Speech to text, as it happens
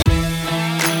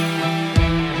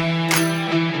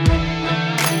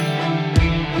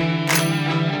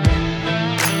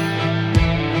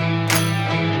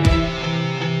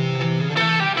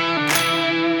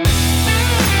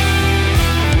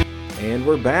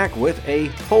back with a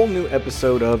whole new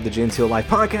episode of the Gentile Life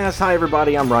Podcast. Hi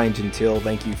everybody, I'm Ryan Gentile.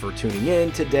 Thank you for tuning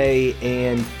in today,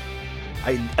 and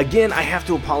I have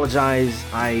to apologize.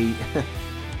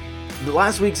 The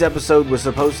last week's episode was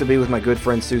supposed to be with my good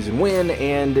friend Susan Wynn,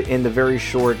 and in the very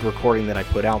short recording that I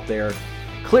put out there,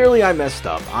 clearly I messed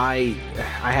up. I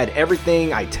had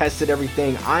everything, I tested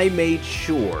everything, I made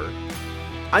sure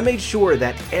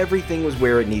that everything was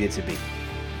where it needed to be.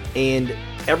 And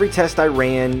every test I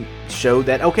ran showed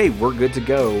that, okay, we're good to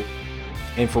go.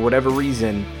 And for whatever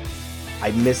reason,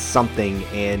 I missed something,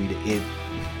 and it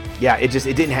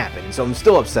didn't happen. So I'm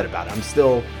still upset about it. I'm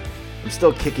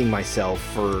still kicking myself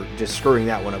for just screwing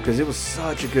that one up, because it was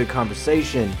such a good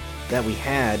conversation that we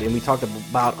had, and we talked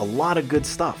about a lot of good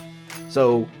stuff.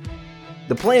 So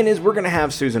the plan is we're going to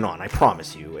have Susan on, I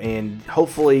promise you. And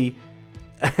hopefully,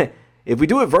 if we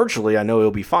do it virtually, I know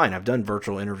it'll be fine. I've done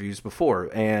virtual interviews before,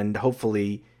 and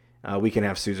hopefully we can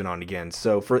have Susan on again.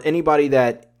 So for anybody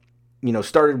that,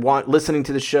 started listening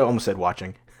to the show, almost said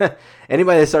watching,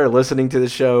 anybody that started listening to the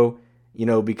show,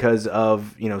 because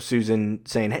of, Susan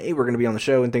saying, hey, we're going to be on the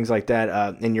show and things like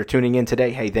that, and you're tuning in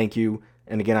today, hey, thank you.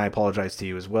 And again, I apologize to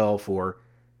you as well for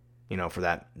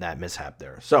that mishap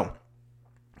there. So,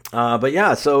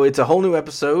 so it's a whole new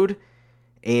episode.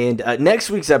 And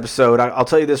next week's episode, I'll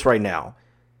tell you this right now.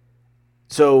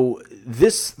 So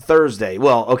this Thursday,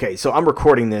 so I'm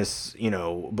recording this,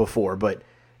 before, but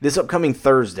this upcoming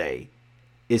Thursday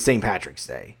is St. Patrick's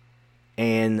Day.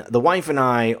 And the wife and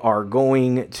I are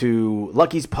going to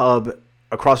Lucky's Pub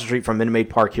across the street from Minute Maid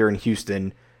Park here in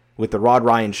Houston with the Rod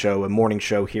Ryan Show, a morning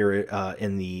show here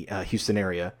in the Houston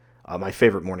area. My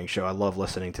favorite morning show. I love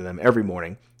listening to them every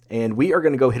morning. And we are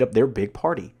going to go hit up their big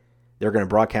party. They're going to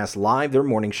broadcast live their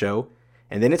morning show,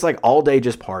 and then it's like all day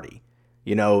just party.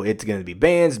 It's going to be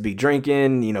bands, be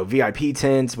drinking, VIP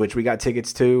tents, which we got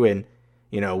tickets to, and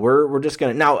we're just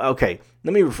going to now. Okay,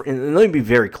 let me be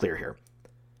very clear here.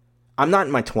 I'm not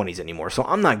in my 20s anymore, so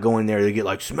I'm not going there to get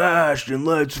like smashed and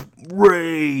let's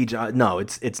rage. No,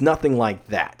 it's nothing like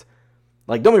that.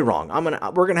 Like, don't be wrong.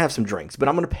 We're gonna have some drinks, but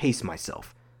I'm gonna pace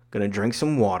myself. Gonna drink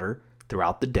some water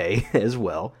throughout the day as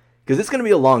well, because it's gonna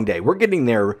be a long day. We're getting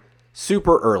there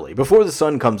super early, before the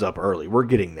sun comes up early. We're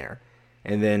getting there,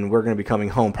 and then we're gonna be coming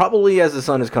home probably as the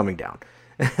sun is coming down.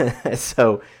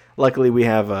 So luckily we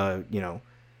have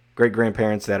great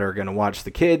grandparents that are gonna watch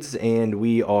the kids, and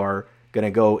we are going to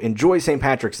go enjoy St.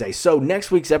 Patrick's Day. So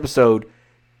next week's episode,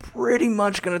 pretty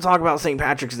much going to talk about St.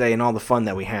 Patrick's Day and all the fun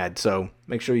that we had. So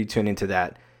make sure you tune into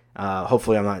that.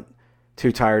 Hopefully I'm not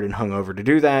too tired and hungover to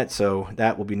do that. So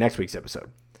that will be next week's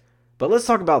episode. But let's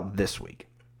talk about this week.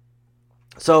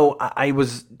 So I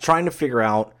was trying to figure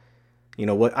out,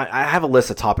 what I have a list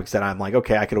of topics that I'm like,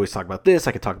 okay, I could always talk about this.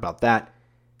 I could talk about that.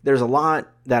 There's a lot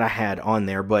that I had on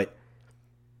there, but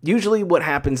usually what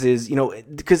happens is,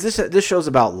 because this show's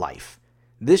about life.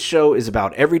 This show is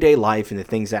about everyday life and the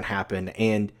things that happen.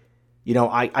 And,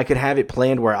 I could have it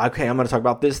planned where, okay, I'm going to talk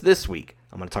about this week.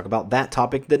 I'm going to talk about that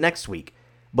topic the next week.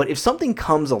 But if something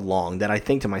comes along that I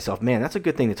think to myself, man, that's a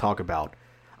good thing to talk about,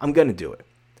 I'm going to do it.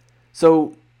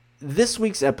 So this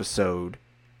week's episode,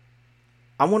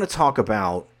 I want to talk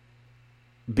about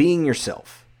being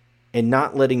yourself and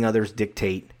not letting others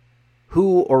dictate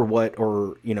who or what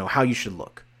or, how you should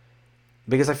look.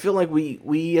 Because I feel like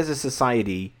we as a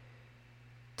society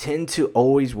tend to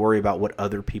always worry about what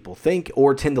other people think,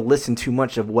 or tend to listen too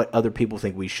much of what other people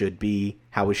think we should be,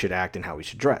 how we should act, and how we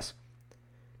should dress.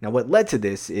 Now, what led to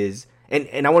this is,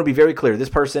 and I want to be very clear, this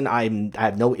person, I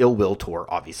have no ill will toward,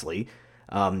 obviously,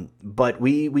 but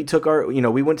we took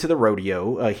we went to the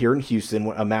rodeo here in Houston,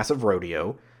 a massive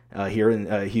rodeo here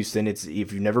in Houston. If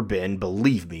you've never been,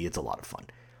 believe me, it's a lot of fun.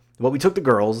 But we took the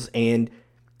girls, and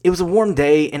it was a warm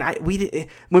day, and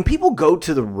when people go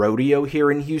to the rodeo here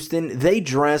in Houston, they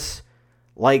dress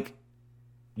like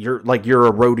you're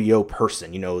a rodeo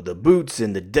person, the boots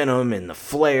and the denim and the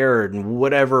flare and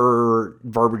whatever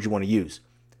verbiage you want to use.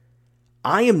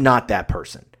 I am not that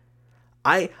person.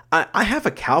 I have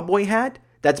a cowboy hat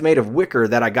that's made of wicker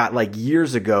that I got like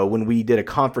years ago when we did a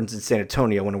conference in San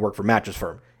Antonio when I worked for Mattress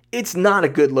Firm. It's not a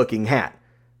good looking hat.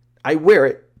 I wear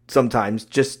it sometimes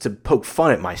just to poke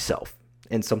fun at myself.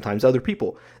 And sometimes other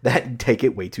people that take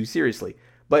it way too seriously.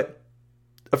 But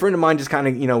a friend of mine just kind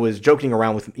of, was joking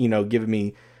around with, giving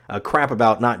me crap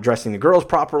about not dressing the girls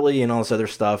properly and all this other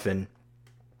stuff. And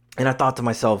I thought to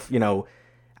myself,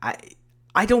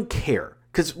 I don't care.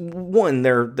 Because one,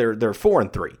 they're 4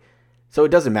 and 3. So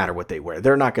it doesn't matter what they wear.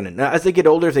 They're not going to, as they get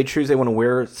older, if they choose they want to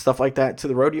wear stuff like that to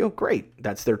the rodeo, great.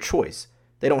 That's their choice.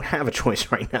 They don't have a choice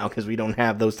right now because we don't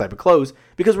have those type of clothes,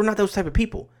 because we're not those type of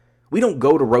people. We don't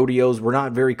go to rodeos. We're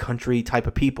not very country type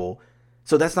of people.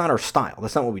 So that's not our style.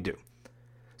 That's not what we do.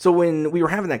 So when we were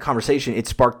having that conversation, it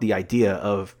sparked the idea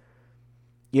of,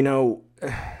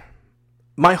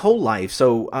 my whole life.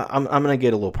 So I'm going to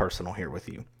get a little personal here with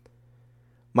you.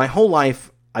 My whole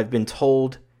life, I've been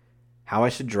told how I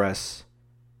should dress,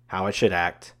 how I should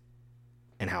act,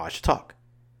 and how I should talk.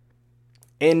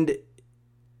 And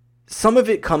some of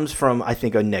it comes from, I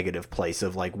think, a negative place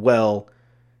of like, well,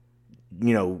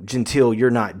 Gentile, you're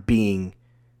not being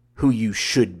who you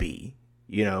should be.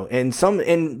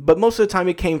 But most of the time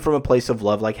it came from a place of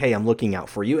love, like, hey, I'm looking out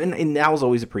for you. And that was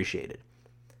always appreciated.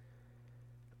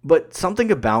 But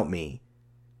something about me,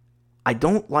 I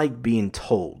don't like being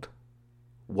told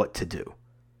what to do,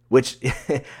 which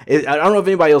I don't know if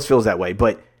anybody else feels that way.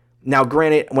 But now,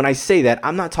 granted, when I say that,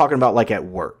 I'm not talking about like at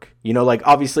work, like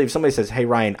obviously if somebody says, hey,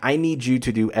 Ryan, I need you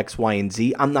to do X, Y, and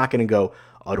Z, I'm not going to go,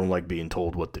 I don't like being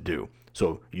told what to do,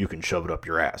 so you can shove it up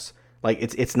your ass. Like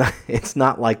it's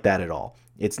not like that at all.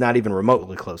 It's not even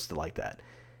remotely close to like that.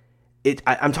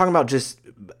 I'm talking about just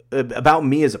about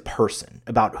me as a person,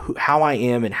 about how I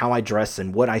am and how I dress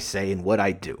and what I say and what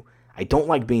I do. I don't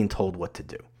like being told what to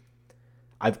do.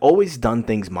 I've always done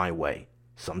things my way.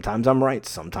 Sometimes I'm right,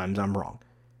 sometimes I'm wrong.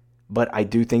 But I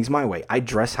do things my way. I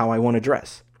dress how I want to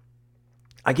dress.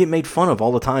 I get made fun of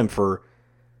all the time for,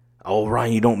 oh,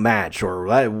 Ryan, you don't match, or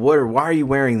why are you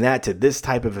wearing that to this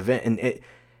type of event? And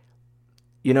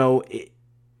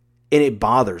it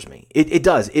bothers me. It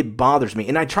does. It bothers me.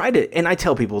 And I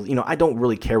tell people, I don't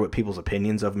really care what people's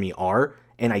opinions of me are.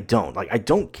 And I don't. Like, I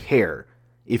don't care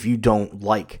if you don't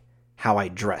like how I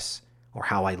dress or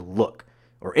how I look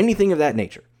or anything of that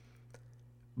nature.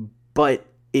 But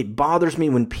it bothers me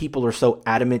when people are so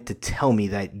adamant to tell me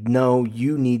that, no,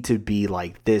 you need to be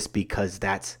like this because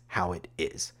that's how it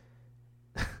is.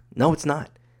 No, it's not.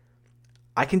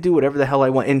 I can do whatever the hell I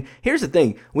want. And here's the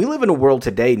thing. We live in a world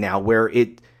today now where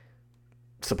it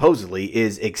supposedly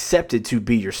is accepted to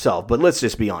be yourself. But let's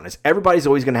just be honest. Everybody's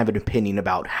always going to have an opinion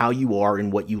about how you are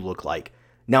and what you look like.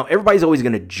 Now, everybody's always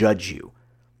going to judge you.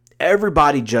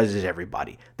 Everybody judges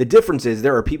everybody. The difference is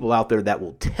there are people out there that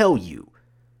will tell you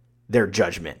their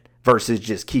judgment versus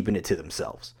just keeping it to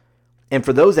themselves. And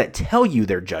for those that tell you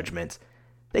their judgments,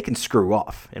 they can screw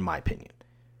off, in my opinion.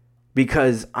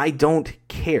 Because I don't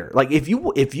care. Like, if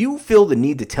you feel the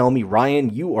need to tell me, Ryan,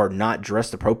 you are not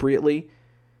dressed appropriately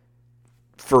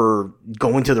for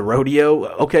going to the rodeo,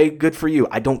 okay, good for you.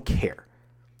 I don't care.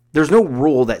 There's no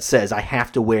rule that says I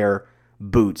have to wear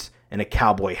boots and a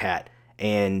cowboy hat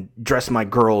and dress my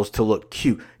girls to look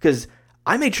cute. Because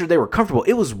I made sure they were comfortable.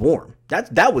 It was warm.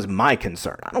 That was my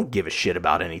concern. I don't give a shit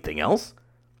about anything else.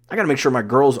 I got to make sure my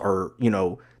girls are,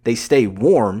 they stay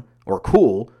warm or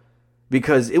cool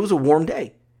because it was a warm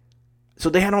day. So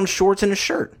they had on shorts and a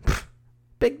shirt.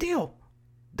 Big deal.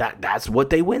 That's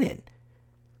what they went in.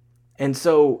 And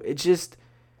so it just,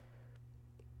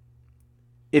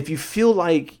 if you feel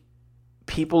like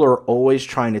people are always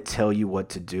trying to tell you what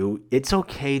to do, it's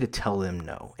okay to tell them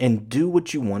no and do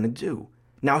what you want to do.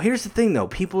 Now, here's the thing, though.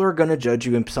 People are going to judge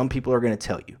you, and some people are going to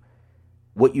tell you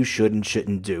what you should and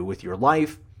shouldn't do with your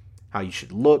life, how you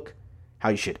should look, how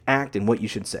you should act, and what you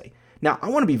should say. Now, I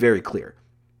want to be very clear.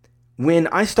 When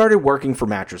I started working for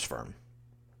Mattress Firm,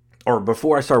 or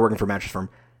before I started working for Mattress Firm,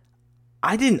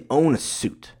 I didn't own a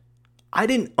suit. I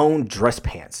didn't own dress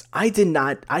pants. I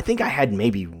think I had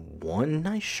maybe one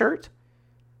nice shirt.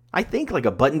 I think like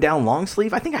a button-down long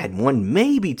sleeve. I think I had one,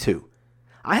 maybe two.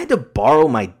 I had to borrow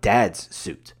my dad's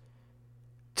suit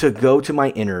to go to my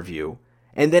interview.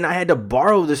 And then I had to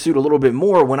borrow the suit a little bit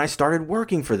more when I started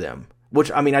working for them. Which,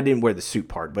 I mean, I didn't wear the suit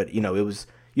part, but, it was,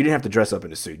 you didn't have to dress up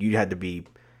in a suit. You had to be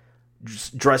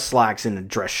dress slacks and a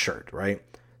dress shirt, right?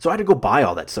 So I had to go buy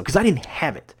all that stuff because I didn't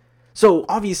have it. So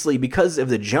obviously, because of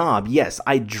the job, yes,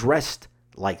 I dressed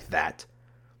like that.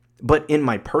 But in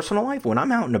my personal life, when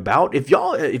I'm out and about, if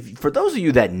for those of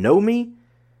you that know me,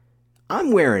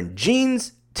 I'm wearing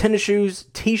jeans, tennis shoes,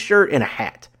 t-shirt, and a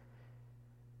hat.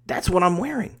 That's what I'm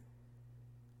wearing.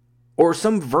 Or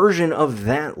some version of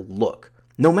that look.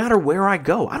 No matter where I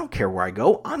go, I don't care where I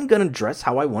go, I'm going to dress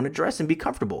how I want to dress and be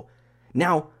comfortable.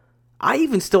 Now, I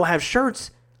even still have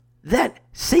shirts that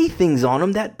say things on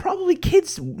them that probably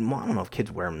kids, well, I don't know if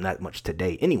kids wear them that much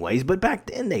today anyways, but back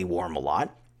then they wore them a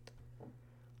lot.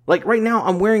 Like right now,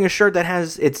 I'm wearing a shirt that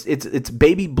has, it's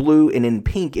baby blue, and in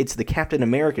pink, it's the Captain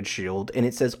America shield, and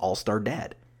it says All-Star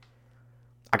Dad.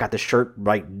 I got this shirt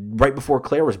right before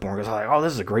Claire was born, because I was like, oh,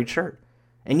 this is a great shirt.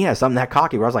 And yes, I'm that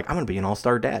cocky where I was like, I'm going to be an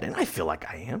All-Star Dad, and I feel like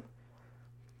I am.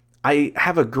 I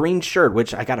have a green shirt,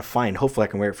 which I got to find. Hopefully I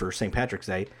can wear it for St. Patrick's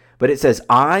Day. But it says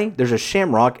there's a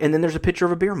shamrock, and then there's a picture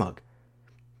of a beer mug.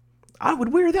 I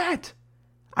would wear that.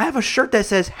 I have a shirt that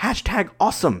says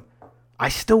 #awesome. I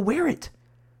still wear it.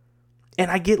 And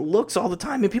I get looks all the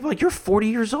time, and people are like, you're 40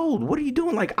 years old. What are you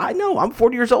doing? Like, I know, I'm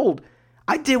 40 years old.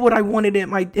 I did what I wanted in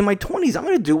my 20s. I'm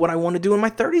going to do what I want to do in my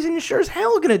 30s, and sure as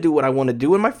hell going to do what I want to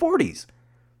do in my 40s.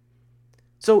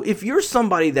 So if you're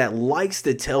somebody that likes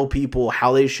to tell people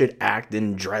how they should act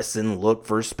and dress and look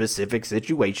for specific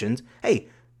situations, hey,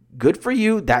 good for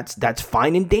you. That's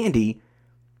fine and dandy.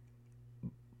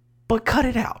 But cut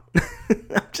it out.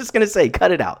 I'm just going to say,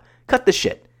 cut it out. Cut the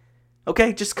shit.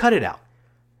 Okay? Just cut it out.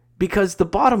 Because the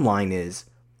bottom line is,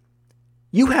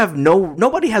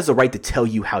 nobody has the right to tell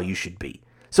you how you should be.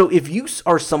 So if you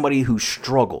are somebody who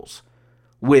struggles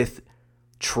with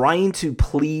trying to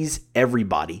please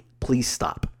everybody, please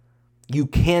stop. You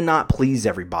cannot please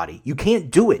everybody. You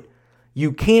can't do it.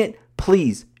 You can't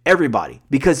please everybody.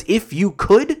 Because if you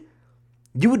could,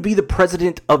 you would be the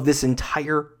president of this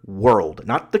entire world.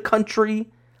 Not the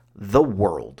country, the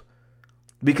world.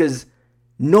 Because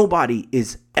nobody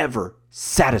is ever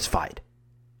satisfied.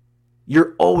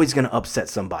 You're always going to upset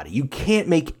somebody. You can't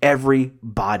make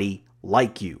everybody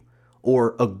like you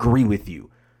or agree with you.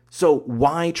 So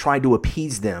why try to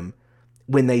appease them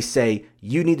when they say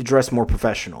you need to dress more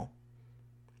professional?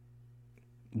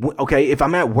 Okay, if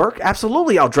I'm at work,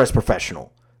 absolutely I'll dress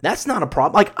professional. That's not a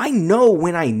problem. Like, I know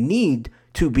when I need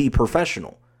to be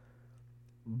professional.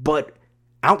 But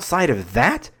outside of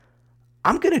that,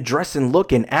 I'm going to dress and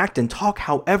look and act and talk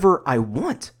however I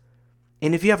want.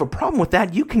 And if you have a problem with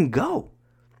that, you can go.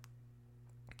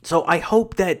 So I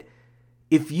hope that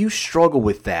if you struggle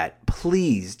with that,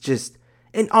 please just,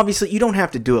 and obviously you don't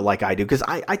have to do it like I do, because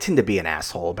I tend to be an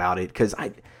asshole about it,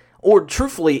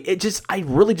 truthfully, I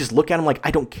really just look at them like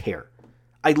I don't care.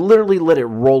 I literally let it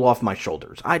roll off my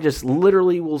shoulders. I just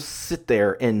literally will sit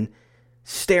there and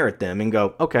stare at them and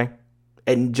go, okay,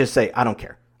 and just say, I don't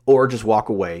care, or just walk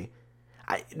away.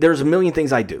 There's a million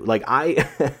things I do. Like,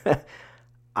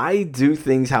 I do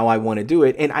things how I want to do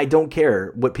it, and I don't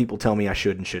care what people tell me I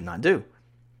should and should not do.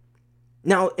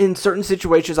 Now, in certain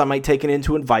situations, I might take it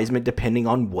into advisement depending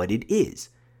on what it is.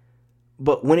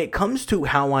 But when it comes to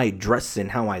how I dress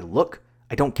and how I look,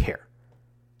 I don't care.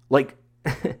 Like,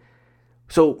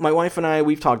 so my wife and I,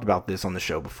 we've talked about this on the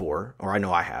show before, or I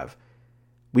know I have.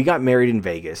 We got married in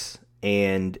Vegas,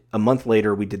 and a month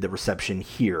later, we did the reception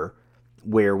here,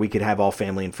 where we could have all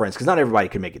family and friends, because not everybody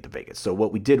could make it to Vegas. So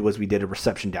what we did was we did a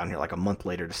reception down here like a month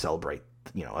later to celebrate,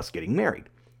 us getting married.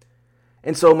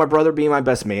 And so my brother, being my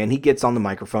best man, he gets on the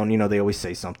microphone. They always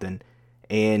say something.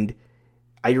 And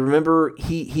I remember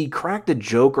he cracked a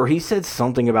joke, or he said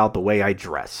something about the way I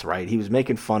dress, right? He was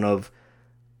making fun of,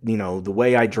 the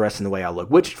way I dress and the way I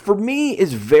look, which for me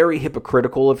is very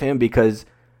hypocritical of him, because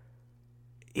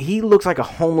he looks like a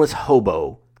homeless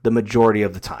hobo the majority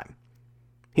of the time.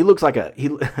 He looks like he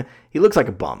looks like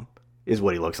a bum, is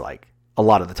what he looks like a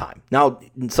lot of the time. Now,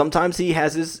 sometimes he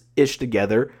has his ish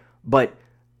together, but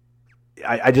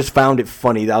I just found it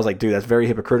funny. I was like, dude, that's very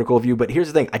hypocritical of you. But here's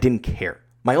the thing. I didn't care.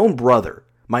 My own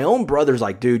brother's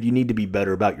like, dude, you need to be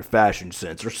better about your fashion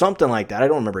sense, or something like that. I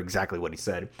don't remember exactly what he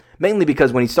said. Mainly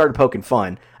because when he started poking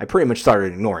fun, I pretty much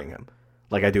started ignoring him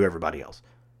like I do everybody else.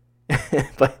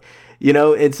 But,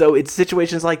 and so it's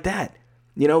situations like that.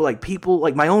 Like people,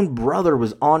 like my own brother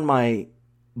was on my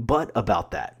butt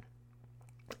about that.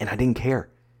 And I didn't care.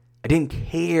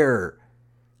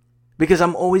 Because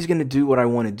I'm always going to do what I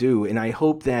want to do. And I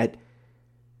hope that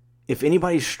if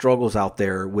anybody struggles out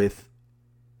there with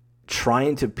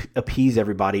trying to appease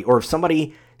everybody, or if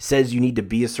somebody says you need to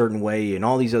be a certain way and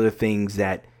all these other things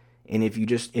and if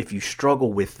you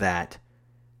struggle with that,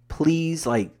 please,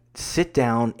 like, sit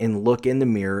down and look in the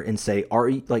mirror and say, are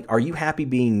you happy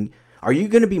being... Are you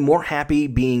going to be more happy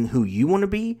being who you want to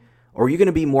be, or are you going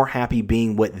to be more happy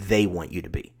being what they want you to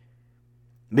be?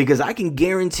 Because I can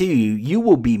guarantee you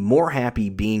will be more happy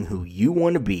being who you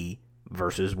want to be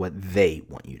versus what they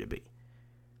want you to be.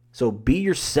 So be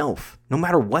yourself, no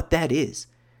matter what that is.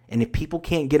 And if people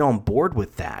can't get on board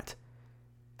with that,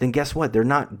 then guess what? They're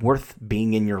not worth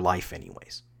being in your life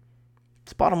anyways.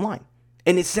 It's bottom line.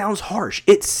 And it sounds harsh.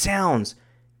 It sounds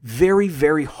very,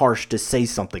 very harsh to say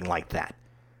something like that.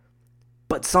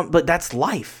 But that's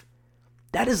life.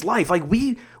 That is life. Like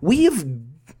we have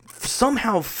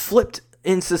somehow flipped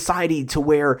in society to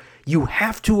where you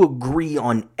have to agree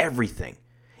on everything.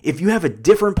 If you have a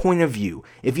different point of view,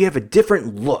 if you have a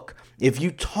different look, if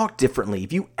you talk differently,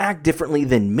 if you act differently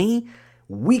than me,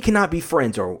 we cannot be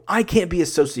friends, or I can't be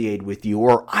associated with you,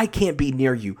 or I can't be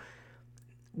near you.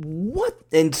 What?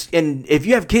 And if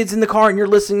you have kids in the car and you're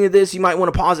listening to this, you might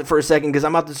want to pause it for a second, because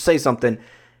I'm about to say something.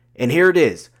 And here it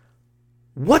is.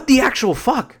 What the actual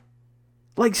fuck?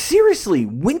 Like, seriously,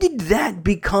 when did that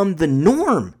become the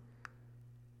norm?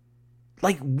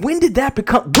 Like, when did that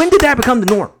become the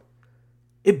norm?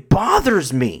 It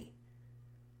bothers me.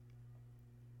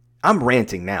 I'm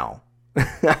ranting now.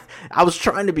 I was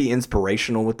trying to be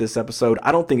inspirational with this episode.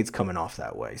 I don't think it's coming off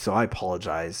that way. So I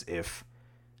apologize if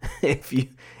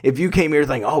you came here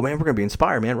thinking, oh man, we're going to be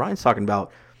inspired, man. Ryan's talking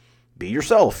about be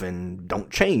yourself and don't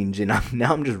change. And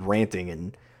now I'm just ranting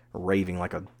and raving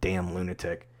like a damn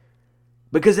lunatic.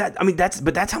 Because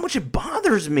that's how much it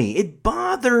bothers me. It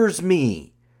bothers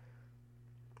me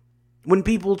when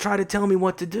people try to tell me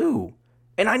what to do.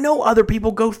 And I know other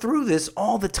people go through this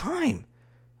all the time.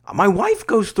 My wife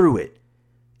goes through it.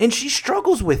 And she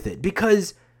struggles with it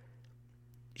because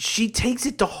she takes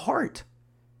it to heart.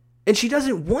 And she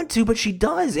doesn't want to, but she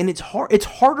does. And it's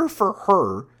harder for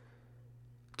her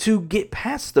to get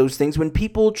past those things when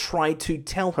people try to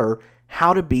tell her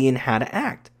how to be and how to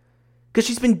act. Because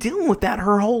she's been dealing with that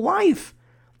her whole life.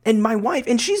 And my wife,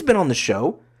 and she's been on the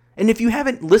show. And if you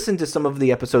haven't listened to some of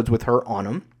the episodes with her on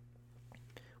them,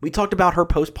 we talked about her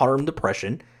postpartum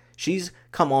depression. She's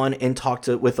come on and talked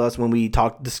with us when we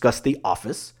discussed The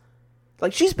Office.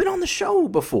 Like, she's been on the show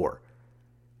before.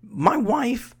 My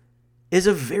wife is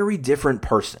a very different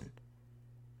person.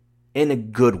 In a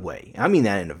good way. I mean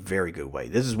that in a very good way.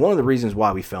 This is one of the reasons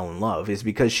why we fell in love, is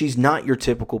because she's not your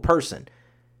typical person.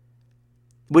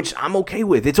 Which I'm okay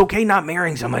with. It's okay not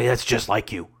marrying somebody that's just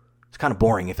like you. It's kind of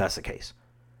boring if that's the case.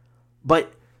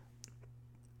 But,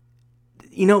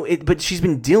 but she's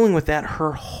been dealing with that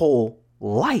her whole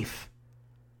life.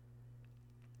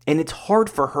 And it's hard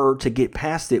for her to get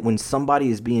past it when somebody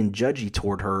is being judgy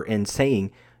toward her and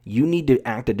saying, you need to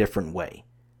act a different way.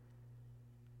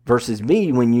 Versus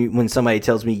me, when somebody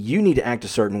tells me you need to act a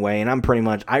certain way, and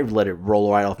I let it roll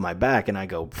right off my back and I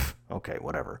go, okay,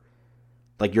 whatever.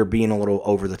 Like, you're being a little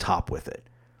over the top with it.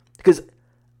 Because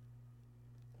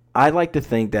I like to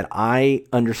think that I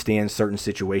understand certain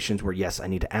situations where, yes, I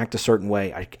need to act a certain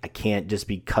way. I can't just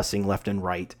be cussing left and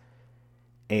right.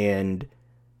 And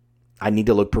I need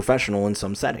to look professional in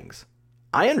some settings.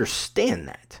 I understand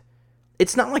that.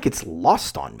 It's not like it's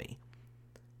lost on me.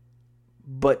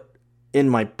 But in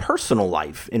my personal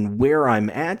life and where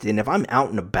I'm at, and if I'm out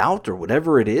and about or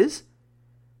whatever it is,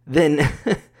 then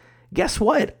guess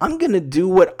what? I'm going to do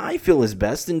what I feel is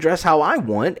best and dress how I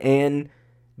want and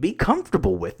be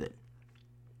comfortable with it.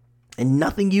 And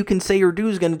nothing you can say or do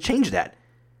is going to change that.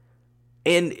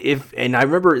 And I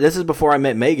remember this is before I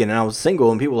met Megan and I was single,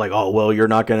 and people were like, oh, well, you're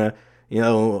not going to,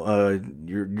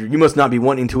 you must not be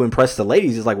wanting to impress the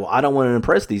ladies. It's like, well, I don't want to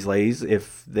impress these ladies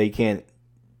if they can't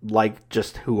like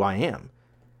just who I am.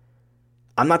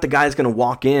 I'm not the guy that's going to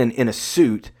walk in a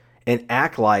suit and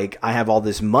act like I have all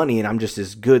this money and I'm just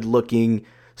this good looking,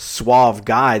 suave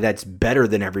guy that's better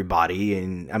than everybody.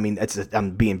 And I mean,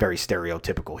 I'm being very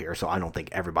stereotypical here, so I don't think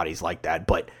everybody's like that,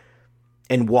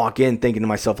 and walk in thinking to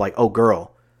myself like, oh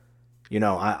girl,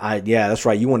 yeah, that's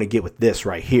right. You want to get with this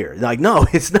right here. Like, no,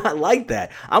 it's not like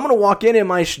that. I'm going to walk in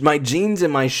my jeans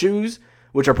and my shoes,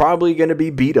 which are probably going to be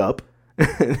beat up.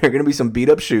 They're going to be some beat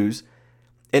up shoes,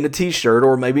 and a t-shirt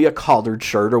or maybe a collared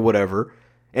shirt or whatever.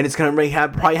 And it's going to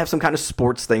probably have some kind of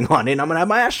sports thing on it. And I'm going to have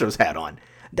my Astros hat on.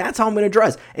 That's how I'm going to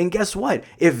dress. And guess what?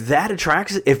 If that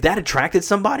attracted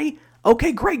somebody,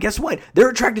 okay, great. Guess what? They're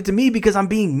attracted to me because I'm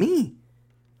being me.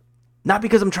 Not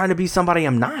because I'm trying to be somebody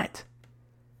I'm not.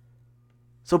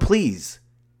 So please,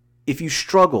 if you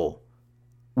struggle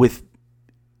with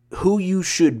who you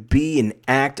should be and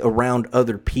act around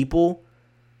other people,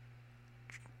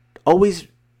 always,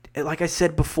 like I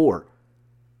said before,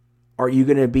 are you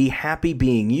going to be happy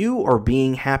being you or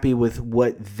being happy with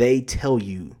what they tell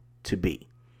you to be?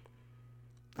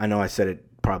 I know I said it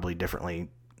probably differently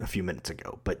a few minutes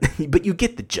ago, but you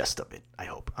get the gist of it, I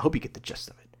hope. I hope you get the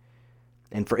gist of it.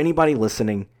 And for anybody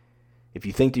listening, if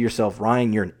you think to yourself,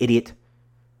 Ryan, you're an idiot,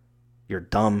 you're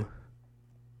dumb,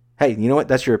 hey, you know what?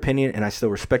 That's your opinion, and I still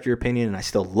respect your opinion, and I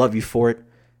still love you for it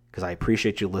because I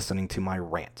appreciate you listening to my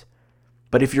rant.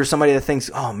 But if you're somebody that thinks,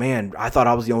 oh man, I thought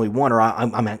I was the only one, or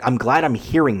I'm glad I'm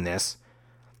hearing this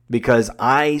because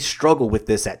I struggle with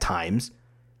this at times,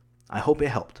 I hope it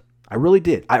helped. I really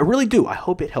did. I really do. I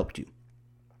hope it helped you.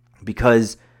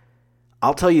 Because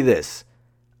I'll tell you this,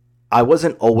 I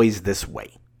wasn't always this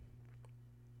way.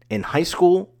 In high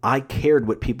school, I cared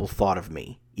what people thought of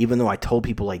me, even though I told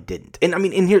people I didn't. And I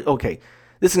mean, in here, okay,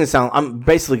 this is going to sound, I'm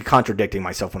basically contradicting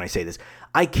myself when I say this.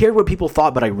 I cared what people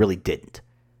thought, but I really didn't.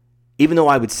 Even though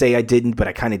I would say I didn't, but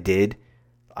I kind of did.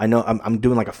 I know I'm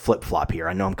doing like a flip-flop here.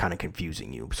 I know I'm kind of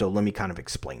confusing you, so let me kind of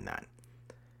explain that.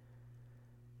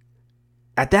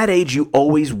 at that age, you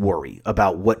always worry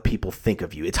about what people think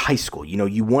of you. It's high school.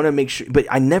 You want to make sure. But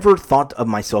I never thought of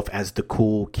myself as the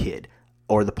cool kid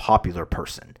or the popular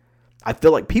person. I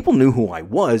feel like people knew who I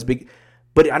was,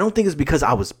 but I don't think it's because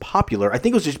I was popular. I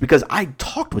think it was just because I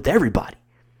talked with everybody.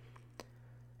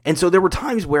 And so there were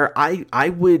times where I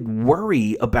would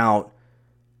worry about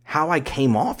how I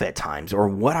came off at times or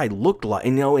what I looked like,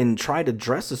 and try to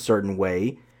dress a certain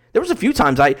way. There was a few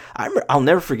times I'll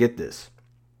never forget this.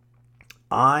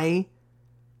 I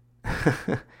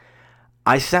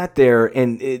sat there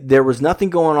and there was nothing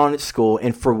going on at school,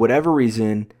 and for whatever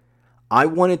reason, I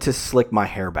wanted to slick my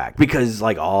hair back because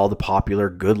like all the popular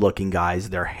good-looking guys,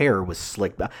 their hair was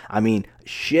slicked back. I mean,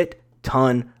 shit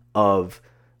ton of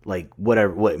like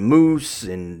what mousse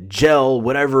and gel,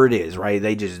 whatever it is, right?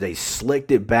 They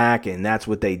slicked it back, and that's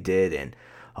what they did. And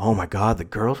oh my God, the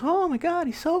girls, oh my God,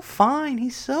 he's so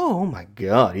fine. Oh my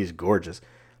God, he's gorgeous.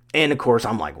 And of course,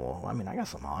 I'm like, well,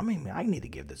 I need to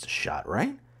give this a shot,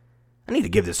 right? I need to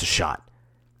give this a shot.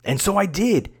 And so I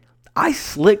did. I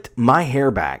slicked my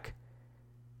hair back.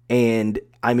 And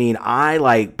I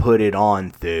like put it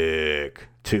on thick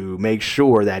to make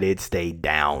sure that it stayed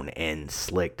down and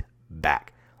slicked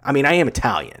back. I am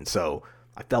Italian, so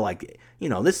I felt like,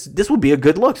 this would be a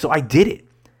good look. So I did it.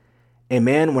 And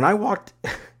man, when I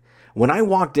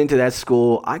walked into that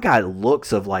school, I got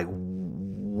looks of like,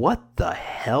 what the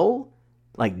hell?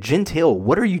 Like, Gentile,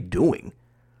 what are you doing?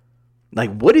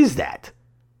 Like, what is that?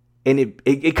 And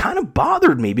it kind of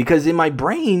bothered me because in my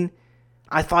brain,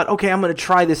 I thought, okay, I'm going to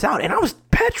try this out. And I was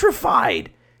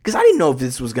petrified because I didn't know if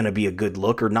this was going to be a good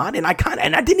look or not. And I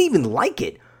didn't even like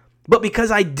it. But because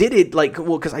I did it,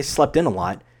 because I slept in a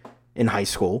lot in high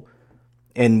school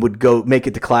and would go make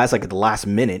it to class like at the last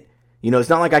minute. It's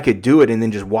not like I could do it and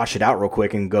then just wash it out real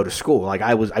quick and go to school. Like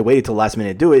I waited till the last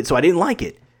minute to do it, so I didn't like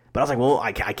it. But I was like, well,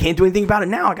 I can't do anything about it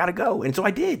now. I got to go. And so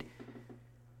I did.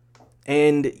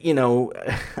 And,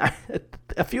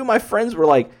 a few of my friends were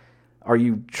like, are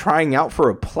you trying out for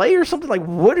a play or something? Like,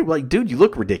 what? Like, dude, you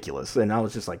look ridiculous. And I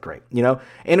was just like, great,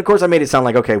 And of course, I made it sound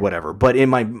like, okay, whatever. But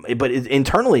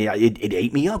internally, it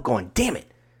ate me up, going, damn it.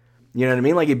 You know what I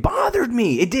mean? Like, it bothered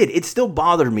me. It did. It still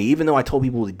bothered me, even though I told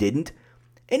people it didn't.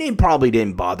 And it probably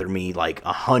didn't bother me like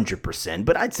 100%,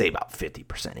 but I'd say about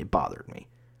 50% it bothered me.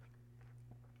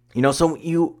 So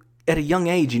at a young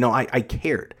age, I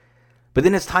cared. But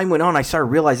then as time went on, I started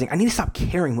realizing I need to stop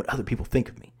caring what other people think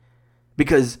of me.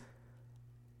 Because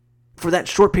for that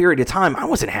short period of time, I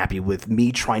wasn't happy with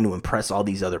me trying to impress all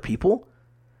these other people.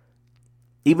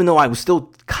 Even though I was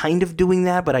still kind of doing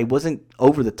that, but I wasn't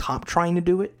over the top trying to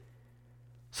do it.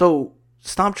 So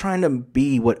stop trying to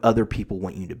be what other people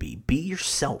want you to be. Be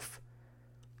yourself.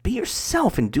 Be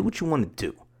yourself and do what you want to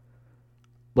do.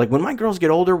 Like when my girls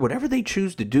get older, whatever they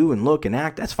choose to do and look and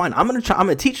act, that's fine. I'm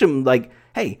gonna teach them like,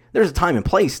 hey, there's a time and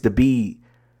place to be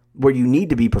where you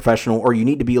need to be professional or you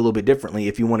need to be a little bit differently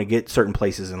if you want to get certain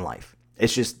places in life.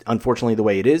 It's just unfortunately the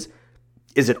way it is.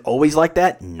 Is it always like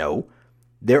that? No.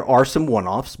 There are some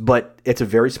one-offs, but it's a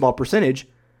very small percentage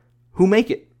who make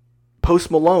it.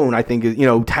 Post Malone, I think,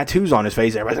 tattoos on his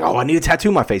face. Everybody's like, oh, I need a tattoo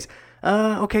on my face.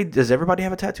 Okay, does everybody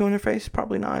have a tattoo on their face?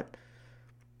 Probably not.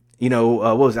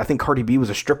 I think Cardi B was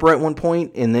a stripper at one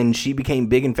point, and then she became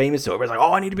big and famous, so everybody's like,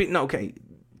 oh, I need to be... No, okay.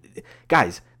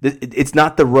 Guys, it's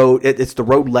not the road... It's the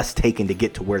road less taken to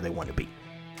get to where they want to be.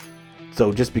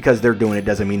 So just because they're doing it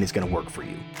doesn't mean it's going to work for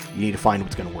you. You need to find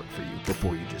what's going to work for you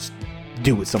before you just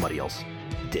do what somebody else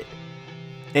did.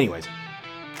 Anyways,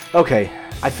 okay,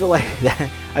 I feel like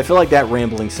that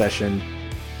rambling session.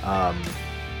 I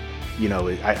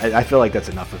feel like that's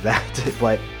enough of that.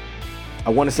 But I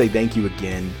want to say thank you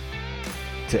again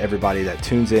to everybody that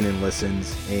tunes in and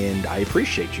listens, and I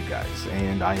appreciate you guys,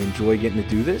 and I enjoy getting to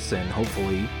do this, and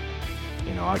hopefully,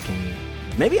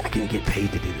 maybe I can get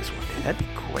paid to do this one day. That'd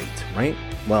be great, right?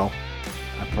 Well,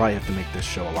 I probably have to make this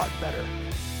show a lot better,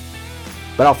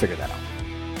 but I'll figure that out.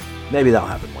 Maybe that'll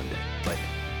happen one day, but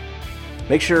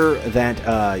make sure that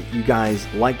you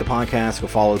guys like the podcast, go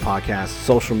follow the podcast,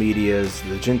 social medias,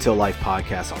 the Gentile Life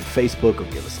Podcast on Facebook, go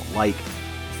give us a like.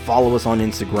 Follow us on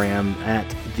Instagram at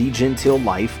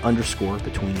 @TheGentileLife_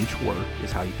 between each word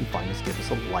is how you can find us. Give us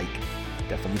a like.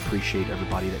 Definitely appreciate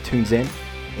everybody that tunes in.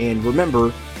 And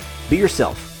remember, be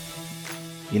yourself.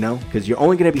 Because you're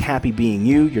only going to be happy being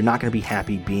you. You're not going to be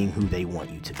happy being who they want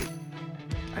you to be.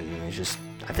 I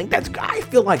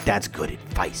feel like that's good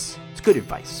advice. It's good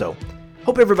advice. So,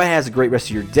 hope everybody has a great rest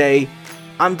of your day.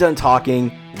 I'm done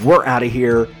talking. We're out of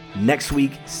here. Next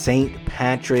week, St.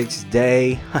 Patrick's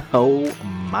Day. Oh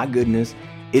my goodness.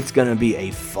 It's going to be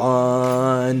a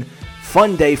fun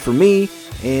day for me.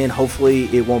 And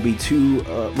hopefully it won't be too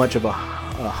much of a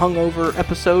hungover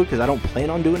episode because I don't plan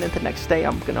on doing it the next day.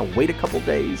 I'm going to wait a couple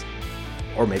days,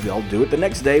 or maybe I'll do it the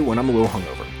next day when I'm a little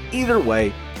hungover. Either way,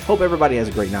 hope everybody has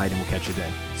a great night, and we'll catch you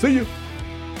then. See you!